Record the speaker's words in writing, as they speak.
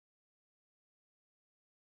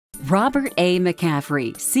Robert A.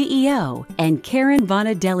 McCaffrey, CEO, and Karen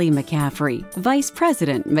Bonadelle McCaffrey, Vice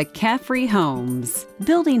President, McCaffrey Homes.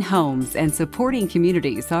 Building homes and supporting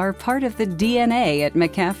communities are part of the DNA at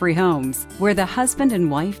McCaffrey Homes, where the husband and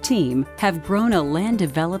wife team have grown a land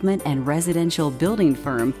development and residential building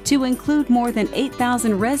firm to include more than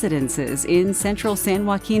 8,000 residences in central San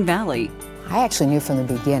Joaquin Valley. I actually knew from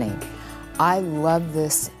the beginning, I love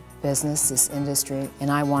this business, this industry, and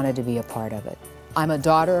I wanted to be a part of it. I'm a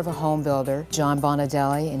daughter of a home builder, John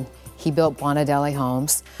Bonadelle, and he built Bonadelle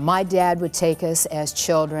Homes. My dad would take us as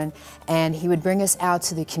children and he would bring us out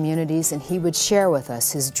to the communities and he would share with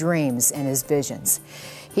us his dreams and his visions.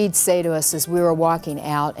 He'd say to us as we were walking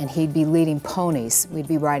out, and he'd be leading ponies, we'd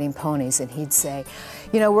be riding ponies, and he'd say,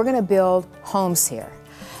 you know, we're going to build homes here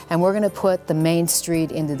and we're going to put the main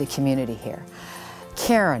street into the community here.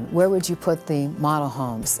 Karen, where would you put the model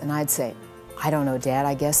homes? And I'd say, I don't know, Dad,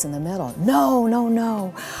 I guess in the middle. No, no,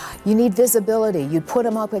 no. You need visibility. You'd put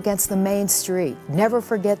them up against the main street. Never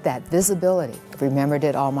forget that, visibility. I've remembered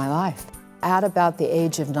it all my life. At about the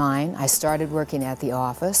age of 9, I started working at the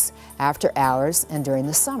office after hours and during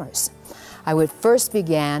the summers. I would first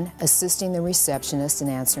begin assisting the receptionist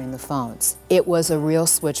and answering the phones. It was a real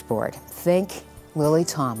switchboard. Think Lily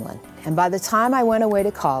Tomlin. And by the time I went away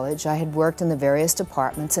to college, I had worked in the various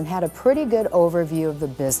departments and had a pretty good overview of the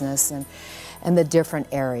business and the different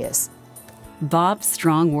areas. Bob's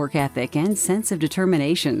strong work ethic and sense of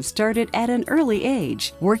determination started at an early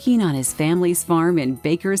age, working on his family's farm in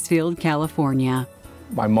Bakersfield, California.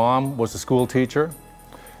 My mom was a school teacher,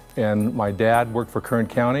 and my dad worked for Kern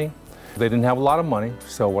County. They didn't have a lot of money,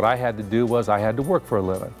 so what I had to do was I had to work for a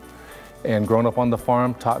living. And growing up on the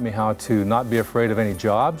farm taught me how to not be afraid of any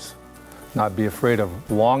jobs, not be afraid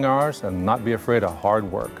of long hours, and not be afraid of hard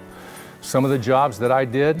work. Some of the jobs that I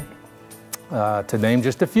did, to name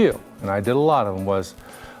just a few, and I did a lot of them, was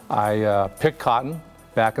I picked cotton.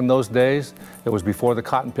 Back in those days, it was before the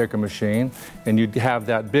cotton picker machine, and you'd have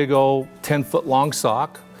that big old 10-foot long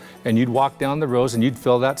sock, and you'd walk down the rows and you'd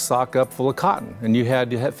fill that sock up full of cotton, and you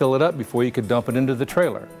had to fill it up before you could dump it into the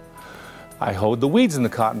trailer. I hoed the weeds in the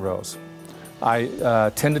cotton rows.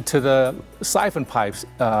 I tended to the siphon pipes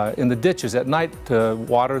in the ditches at night to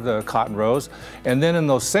water the cotton rows, and then in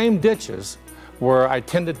those same ditches where I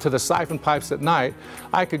tended to the siphon pipes at night,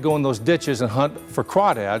 I could go in those ditches and hunt for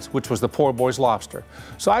crawdads, which was the poor boy's lobster.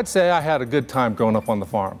 So I'd say I had a good time growing up on the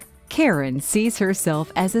farm. Karen sees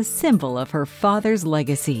herself as a symbol of her father's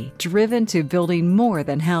legacy, driven to building more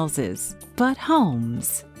than houses, but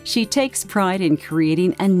homes. She takes pride in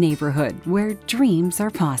creating a neighborhood where dreams are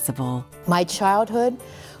possible. My childhood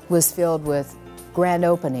was filled with grand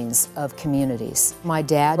openings of communities. My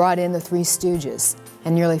dad brought in the Three Stooges,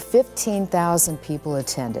 and nearly 15,000 people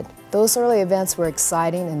attended. Those early events were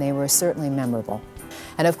exciting and they were certainly memorable.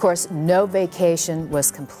 And of course, no vacation was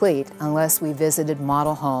complete unless we visited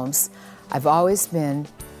model homes. I've always been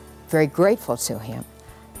very grateful to him,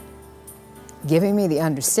 giving me the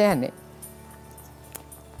understanding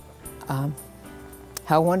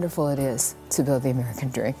how wonderful it is to build the American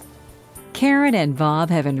dream. Karen and Bob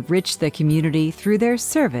have enriched the community through their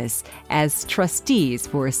service as trustees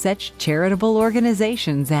for such charitable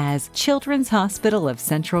organizations as Children's Hospital of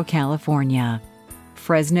Central California,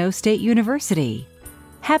 Fresno State University,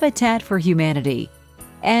 Habitat for Humanity,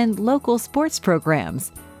 and local sports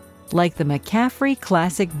programs like the McCaffrey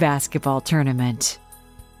Classic Basketball Tournament.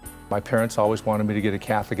 My parents always wanted me to get a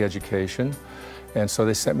Catholic education, and so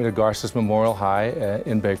they sent me to Garces Memorial High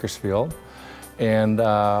in Bakersfield. And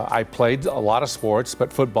I played a lot of sports,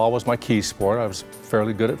 but football was my key sport. I was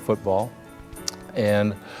fairly good at football.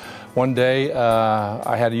 And one day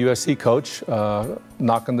I had a USC coach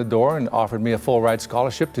knock on the door and offered me a full ride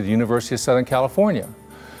scholarship to the University of Southern California.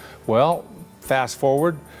 Well, fast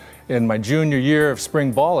forward, in my junior year of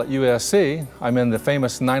spring ball at USC, I'm in the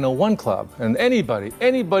famous 901 Club. And anybody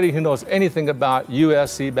who knows anything about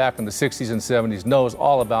USC back in the 60s and 70s knows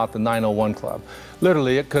all about the 901 Club.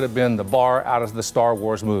 Literally, it could have been the bar out of the Star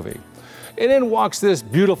Wars movie. And in walks this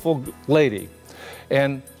beautiful lady.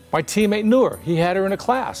 And my teammate knew her. He had her in a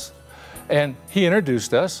class. And he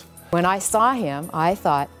introduced us. When I saw him, I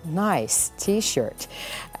thought, nice t-shirt.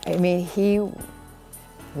 I mean, he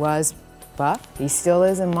was buff. He still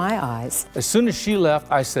is in my eyes. As soon as she left,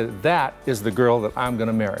 I said, that is the girl that I'm going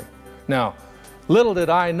to marry. Now, little did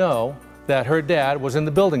I know that her dad was in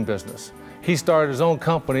the building business. He started his own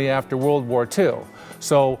company after World War II.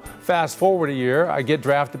 So fast forward a year, I get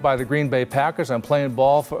drafted by the Green Bay Packers. I'm playing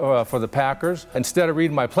ball for the Packers. Instead of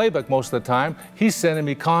reading my playbook most of the time, he's sending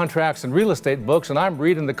me contracts and real estate books, and I'm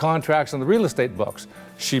reading the contracts and the real estate books.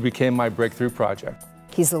 She became my breakthrough project.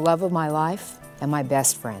 He's the love of my life and my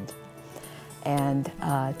best friend. and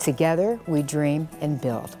together we dream and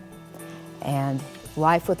build. And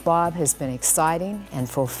life with Bob has been exciting and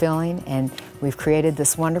fulfilling, and we've created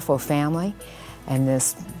this wonderful family and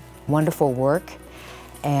this wonderful work,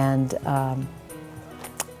 and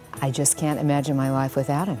I just can't imagine my life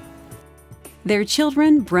without him. Their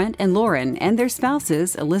children, Brent and Lauren, and their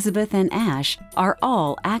spouses, Elizabeth and Ash, are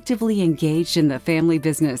all actively engaged in the family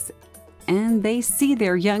business, and they see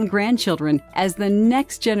their young grandchildren as the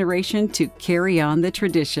next generation to carry on the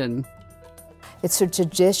tradition. It's a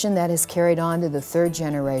tradition that is carried on to the third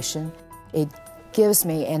generation. It gives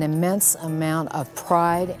me an immense amount of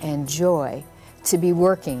pride and joy to be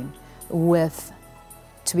working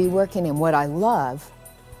in what I love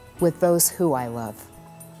with those who I love.